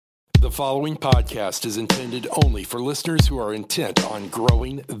The following podcast is intended only for listeners who are intent on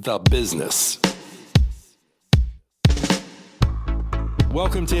growing the business.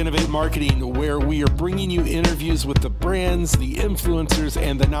 Welcome to Innovate Marketing, where we are bringing you interviews with the brands, the influencers,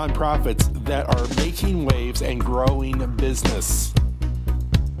 and the nonprofits that are making waves and growing business.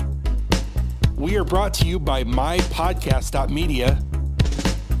 We are brought to you by mypodcastmedia.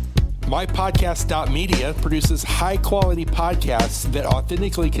 mypodcastmedia produces high-quality podcasts that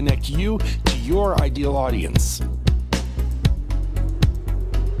authentically connect you to your ideal audience.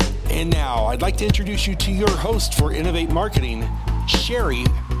 And now, I'd like to introduce you to your host for Innovate Marketing, Sherry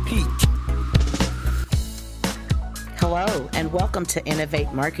Peak. Hello, and welcome to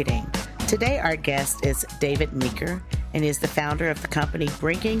Innovate Marketing. Today, our guest is David Meeker, and is the founder of the company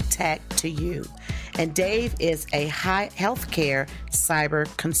Bringing Tech to You. And Dave is a healthcare cyber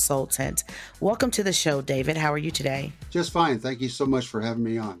consultant. Welcome to the show, David. How are you today? Just fine. Thank you so much for having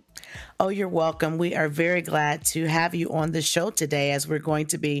me on. Oh, you're welcome. We are very glad to have you on the show today, as we're going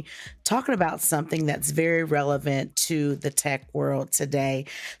to be talking about something that's very relevant to the tech world today.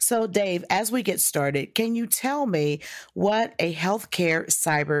 So, Dave, as we get started, can you tell me what a healthcare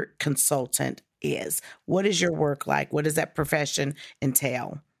cyber consultant is? What is your work like? What does that profession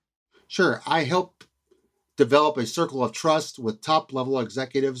entail? Sure. I help develop a circle of trust with top-level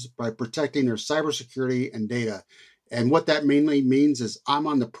executives by protecting their cybersecurity and data. And what that mainly means is I'm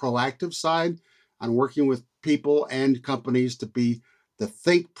on the proactive side. I'm working with people and companies to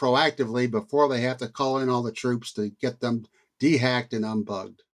think proactively before they have to call in all the troops to get them de-hacked and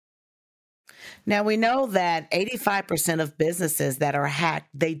unbugged. Now, we know that 85% of businesses that are hacked,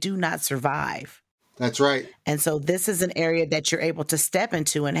 they do not survive. That's right. And so this is an area that you're able to step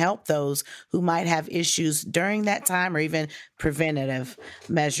into and help those who might have issues during that time, or even preventative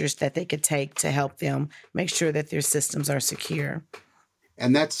measures that they could take to help them make sure that their systems are secure.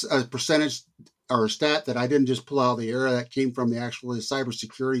 And that's a percentage or a stat that I didn't just pull out of the air. That came from the actual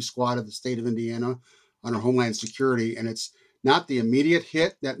cybersecurity squad of the state of Indiana under Homeland Security. And it's not the immediate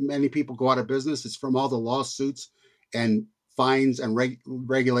hit that many people go out of business. It's from all the lawsuits and fines and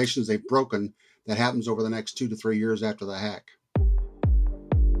regulations they've broken that happens over the next 2 to 3 years after the hack.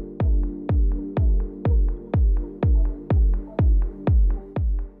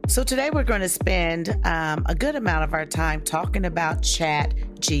 So today we're going to spend a good amount of our time talking about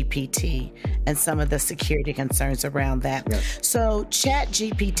ChatGPT and some of the security concerns around that. Yes. So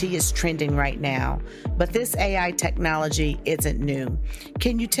ChatGPT is trending right now, but this AI technology isn't new.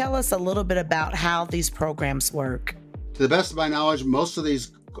 Can you tell us a little bit about how these programs work? To the best of my knowledge, most of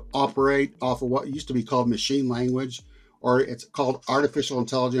these operate off of what used to be called machine language, or it's called artificial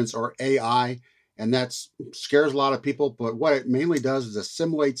intelligence, or AI. And that scares a lot of people. But what it mainly does is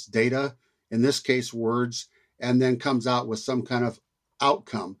assimilates data, in this case, words, and then comes out with some kind of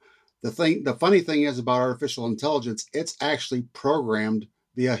outcome. The funny thing is about artificial intelligence, it's actually programmed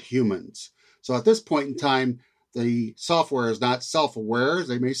via humans. So at this point in time, the software is not self-aware, as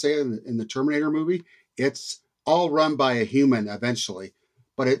they may say in the Terminator movie. It's all run by a human eventually.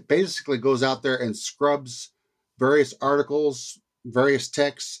 But it basically goes out there and scrubs various articles, various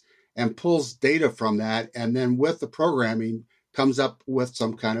texts, and pulls data from that. And then with the programming comes up with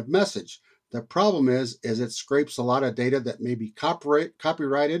some kind of message. The problem is it scrapes a lot of data that may be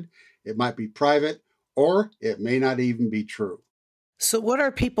copyrighted. It might be private, or it may not even be true. So what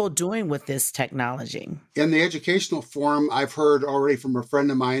are people doing with this technology? In the educational forum, I've heard already from a friend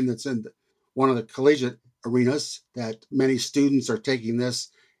of mine that's in one of the collegiate arenas that many students are taking this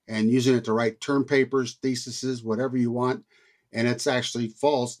and using it to write term papers, theses, whatever you want. And it's actually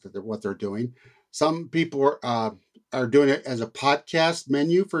false that what they're doing. Some people are doing it as a podcast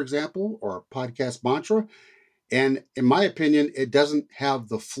menu, for example, or a podcast mantra. And in my opinion, it doesn't have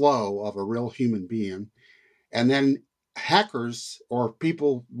the flow of a real human being. And then hackers, or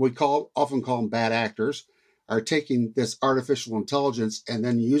people we often call them bad actors, are taking this artificial intelligence and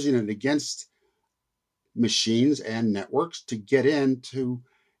then using it against machines and networks to get into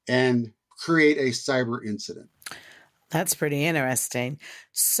and create a cyber incident. That's pretty interesting.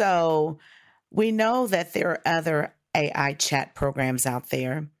 So we know that there are other AI chat programs out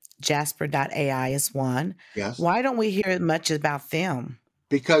there. Jasper.ai is one. Yes. Why don't we hear much about them?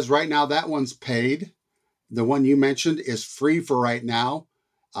 Because right now that one's paid. The one you mentioned is free for right now.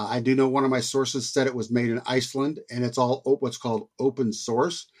 I do know one of my sources said it was made in Iceland, and it's all what's called open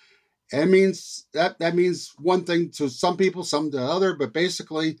source. It means that means one thing to some people, some to other, but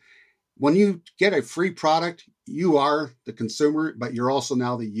basically, when you get a free product, you are the consumer, but you're also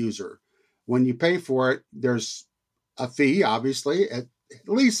now the user. When you pay for it, there's a fee, obviously. It at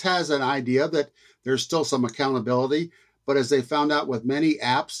least has an idea that there's still some accountability, But as they found out with many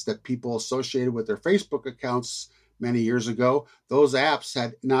apps that people associated with their Facebook accounts many years ago, those apps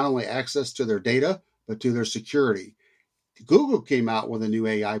had not only access to their data, but to their security. Google came out with a new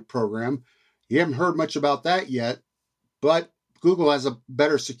AI program. You haven't heard much about that yet, but Google has a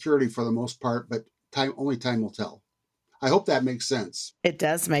better security for the most part, but only time will tell. I hope that makes sense. It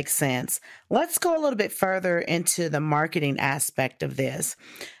does make sense. Let's go a little bit further into the marketing aspect of this.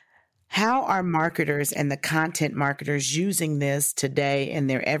 How are marketers and the content marketers using this today in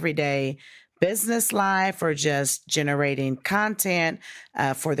their everyday business life or just generating content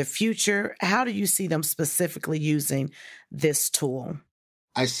for the future? How do you see them specifically using this tool?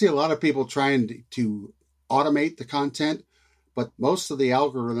 I see a lot of people trying to automate the content, but most of the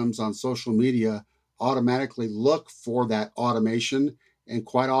algorithms on social media automatically look for that automation and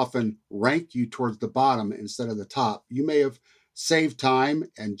quite often rank you towards the bottom instead of the top. You may have saved time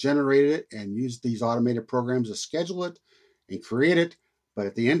and generated it and used these automated programs to schedule it and create it, but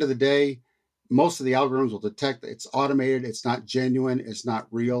at the end of the day, most of the algorithms will detect that it's automated, it's not genuine, it's not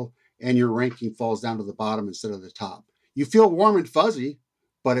real, and your ranking falls down to the bottom instead of the top. You feel warm and fuzzy,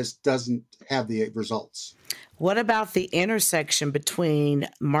 but it doesn't have the results. What about the intersection between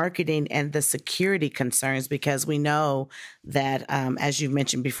marketing and the security concerns? Because we know that, as you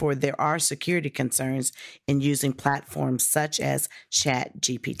mentioned before, there are security concerns in using platforms such as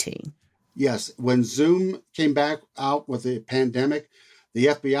ChatGPT. Yes, when Zoom came back out with the pandemic, the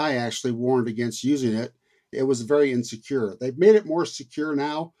FBI actually warned against using it. It was very insecure. They've made it more secure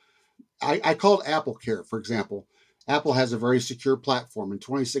now. I called Apple Care, for example. Apple has a very secure platform. In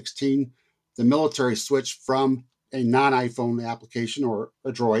 2016, the military switched from a non-iPhone application or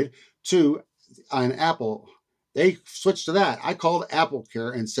a Droid to an Apple. They switched to that. I called Apple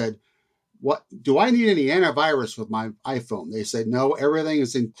Care and said, "What do I need any antivirus with my iPhone?" They said, "No, everything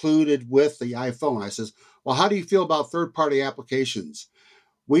is included with the iPhone." I says, "Well, how do you feel about third-party applications?"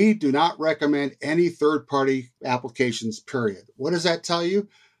 "We do not recommend any third-party applications, period." What does that tell you?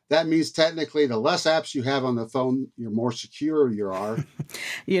 That means technically the less apps you have on the phone, you're more secure you are.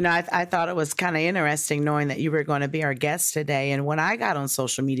 I thought it was kind of interesting knowing that you were going to be our guest today. And when I got on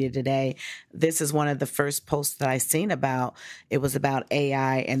social media today, this is one of the first posts that I seen about. It was about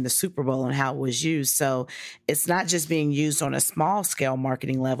AI and the Super Bowl and how it was used. So it's not just being used on a small scale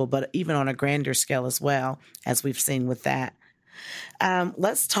marketing level, but even on a grander scale as well, as we've seen with that.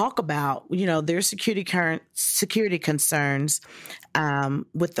 Let's talk about, their security concerns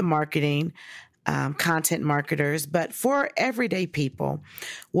with the marketing, content marketers. But for everyday people,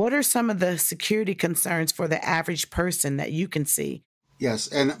 what are some of the security concerns for the average person that you can see? Yes,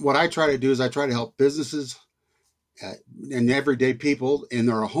 and what I try to do is I try to help businesses and everyday people in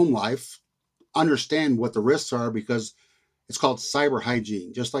their home life understand what the risks are, because it's called cyber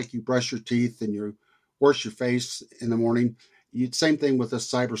hygiene. Just like you brush your teeth and you wash your face in the morning, same thing with the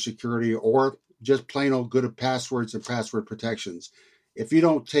cybersecurity or just plain old good passwords and password protections. If you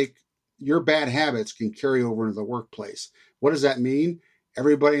don't take your bad habits can carry over into the workplace. What does that mean?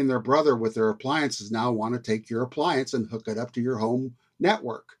 Everybody and their brother with their appliances now want to take your appliance and hook it up to your home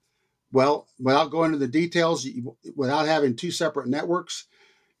network. Well, without going into the details, without having two separate networks,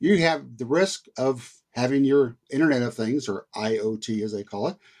 you have the risk of having your Internet of Things, or IoT as they call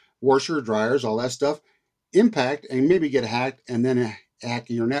it, washer, dryers, all that stuff, impact and maybe get hacked and then hack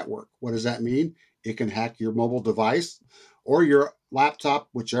your network. What does that mean? It can hack your mobile device or your laptop,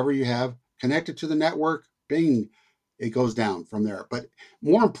 whichever you have connected to the network. Bing, it goes down from there. But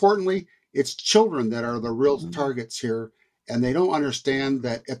more importantly, it's children that are the real targets here, and they don't understand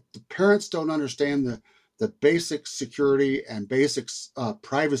that. If the parents don't understand the basic security and basic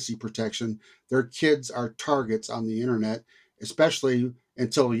privacy protection, their kids are targets on the internet, especially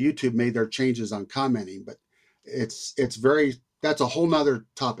until YouTube made their changes on commenting. But that's a whole nother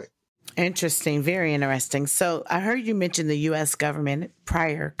topic. Interesting. Very interesting. So I heard you mention the U.S. government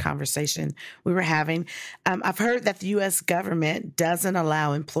prior conversation we were having. I've heard that the U.S. government doesn't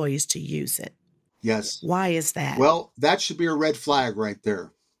allow employees to use it. Yes. Why is that? Well, that should be a red flag right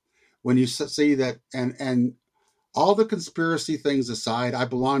there. When you see that, and all the conspiracy things aside, I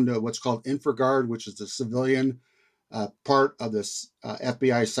belong to what's called InfraGard, which is the civilian part of this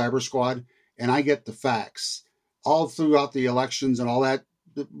FBI cyber squad, and I get the facts all throughout the elections and all that.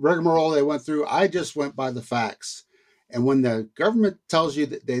 The rigmarole they went through, I just went by the facts. And when the government tells you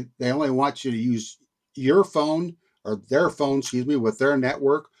that they only want you to use your phone or their phone, with their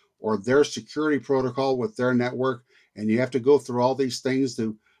network or their security protocol with their network, and you have to go through all these things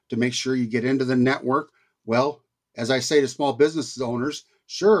to make sure you get into the network. Well, as I say to small business owners,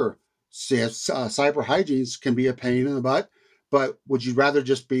 sure, cyber hygiene can be a pain in the butt, but would you rather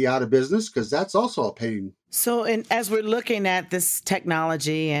just be out of business? Because that's also a pain. So, and as we're looking at this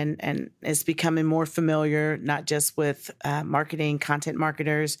technology and it's becoming more familiar, not just with marketing, content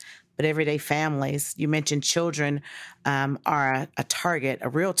marketers, but everyday families. You mentioned children are a target, a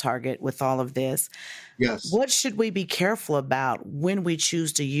real target with all of this. Yes. What should we be careful about when we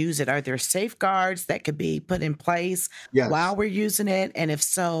choose to use it? Are there safeguards that could be put in place while Yes. we're using it? And if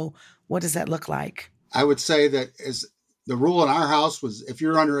so, what does that look like? I would say that is the rule in our house was if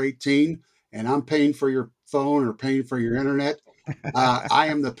you're under 18 and I'm paying for your phone or paying for your internet, I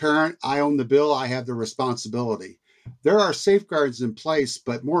am the parent. I own the bill. I have the responsibility. There are safeguards in place,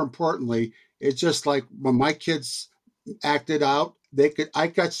 but more importantly, it's just like when my kids acted out, I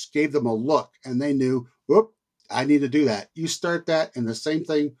just gave them a look and they knew, whoop, I need to do that. You start that, and the same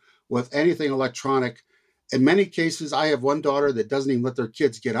thing with anything electronic. In many cases, I have one daughter that doesn't even let their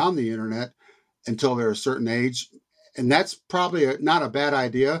kids get on the internet until they're a certain age. And that's probably not a bad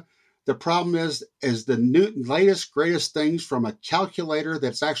idea. The problem is the latest, greatest things from a calculator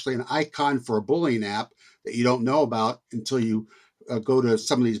that's actually an icon for a bullying app that you don't know about until you go to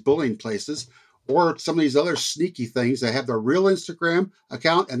some of these bullying places, or some of these other sneaky things. They have their real Instagram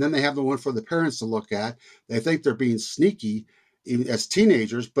account, and then they have the one for the parents to look at. They think they're being sneaky even as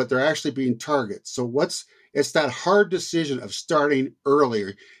teenagers, but they're actually being targeted. So it's that hard decision of starting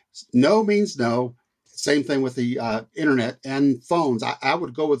earlier. No means no. Same thing with the internet and phones. I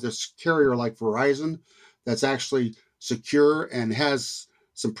would go with this carrier like Verizon that's actually secure and has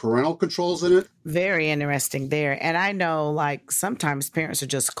some parental controls in it. Very interesting there. And I know like sometimes parents are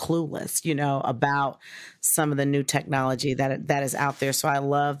just clueless, about some of the new technology that is out there. So I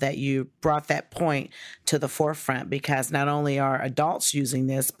love that you brought that point to the forefront, because not only are adults using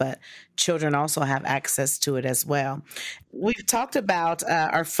this, but children also have access to it as well. We've talked about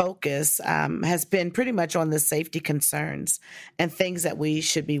our focus has been pretty much on the safety concerns and things that we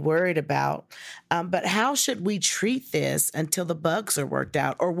should be worried about. But how should we treat this until the bugs are worked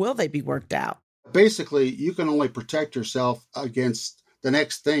out, or will they be worked out? Basically, you can only protect yourself against the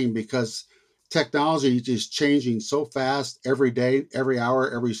next thing, because technology is changing so fast every day, every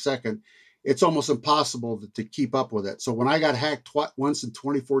hour, every second. It's almost impossible to keep up with it. So when I got hacked once in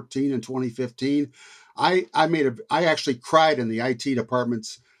 2014 and 2015, I actually cried in the IT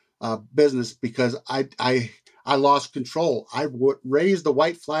department's business, because I lost control. I would raise the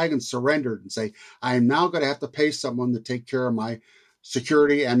white flag and surrendered and say, I am now going to have to pay someone to take care of my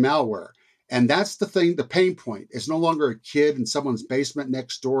security and malware. And that's the thing, the pain point. It's no longer a kid in someone's basement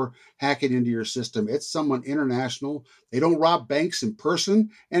next door hacking into your system. It's someone international. They don't rob banks in person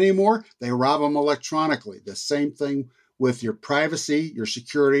anymore. They rob them electronically. The same thing with your privacy, your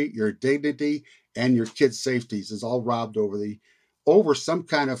security, your dignity, and your kids' safeties is all robbed over some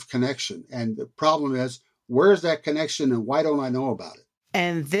kind of connection. And the problem is, where's that connection and why don't I know about it?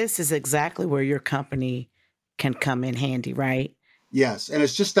 And this is exactly where your company can come in handy, right? Yes, and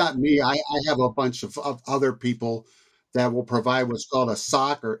it's just not me. I have a bunch of other people that will provide what's called a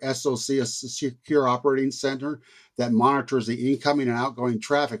SOC or SOC, a secure operating center, that monitors the incoming and outgoing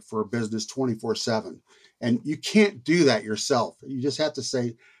traffic for a business 24/7. And you can't do that yourself. You just have to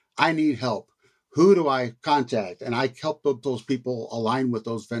say, I need help. Who do I contact? And I help those people align with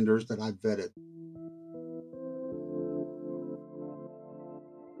those vendors that I've vetted.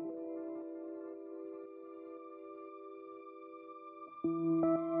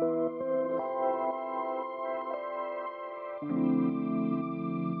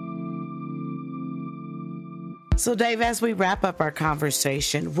 So, Dave, as we wrap up our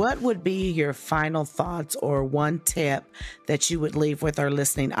conversation, what would be your final thoughts or one tip that you would leave with our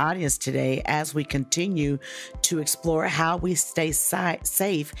listening audience today as we continue to explore how we stay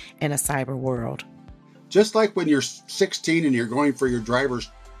safe in a cyber world? Just like when you're 16 and you're going for your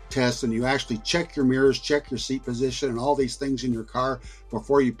driver's test and you actually check your mirrors, check your seat position, and all these things in your car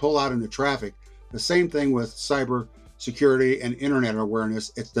before you pull out into traffic, the same thing with cyber security and internet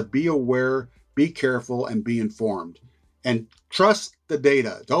awareness. It's to be aware, be careful, and be informed, and trust the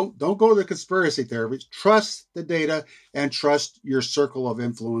data. Don't go to the conspiracy theories. Trust the data and trust your circle of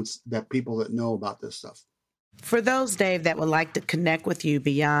influence, that people that know about this stuff. For those, Dave, that would like to connect with you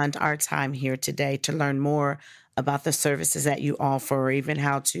beyond our time here today to learn more about the services that you offer, or even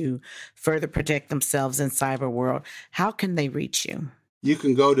how to further protect themselves in cyber world, how can they reach you? You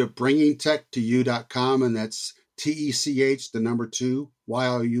can go to bringingtechtoyou.com, and that's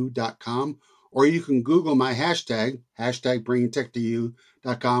TECH2YOU.com. Or you can Google my hashtag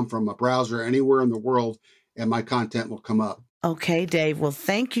bringingtechtoyou.com from a browser anywhere in the world, and my content will come up. Okay, Dave. Well,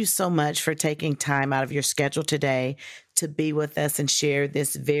 thank you so much for taking time out of your schedule today to be with us and share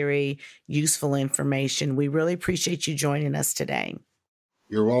this very useful information. We really appreciate you joining us today.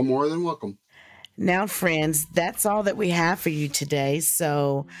 You're all more than welcome. Now, friends, that's all that we have for you today.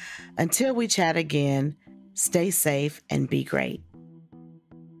 So until we chat again, stay safe and be great.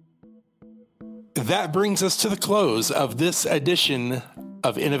 That brings us to the close of this edition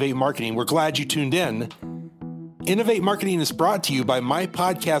of Innovate Marketing. We're glad you tuned in. Innovate Marketing is brought to you by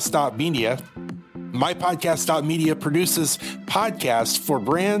mypodcastmedia. Mypodcastmedia produces podcasts for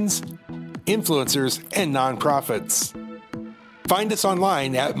brands, influencers, and nonprofits. Find us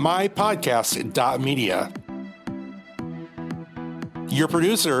online at mypodcast.media. Your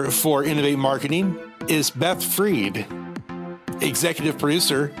producer for Innovate Marketing is Beth Freed. Executive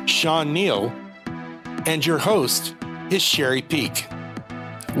producer, Sean Neal. And your host is Sherry Peak.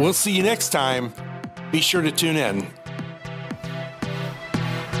 We'll see you next time. Be sure to tune in.